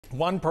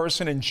One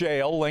person in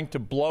jail linked to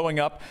blowing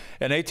up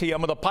an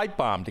ATM with a pipe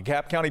bomb.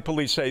 DeKalb County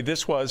police say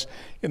this was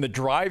in the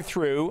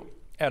drive-through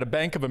at a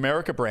Bank of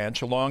America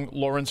branch along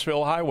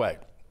Lawrenceville Highway.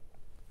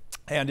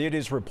 And it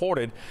is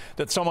reported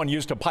that someone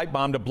used a pipe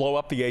bomb to blow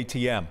up the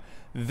ATM,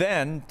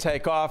 then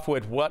take off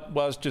with what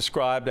was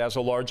described as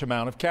a large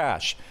amount of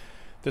cash.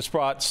 This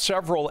brought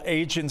several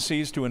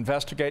agencies to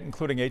investigate,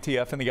 including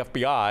ATF and the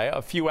FBI.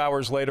 A few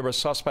hours later, a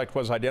suspect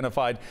was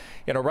identified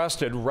and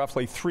arrested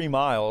roughly 3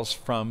 miles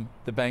from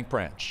the bank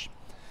branch.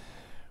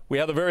 We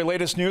have the very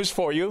latest news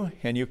for you,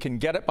 and you can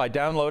get it by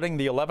downloading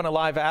the 11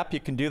 Alive app. You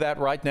can do that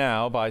right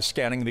now by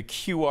scanning the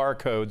QR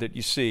code that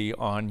you see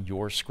on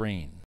your screen.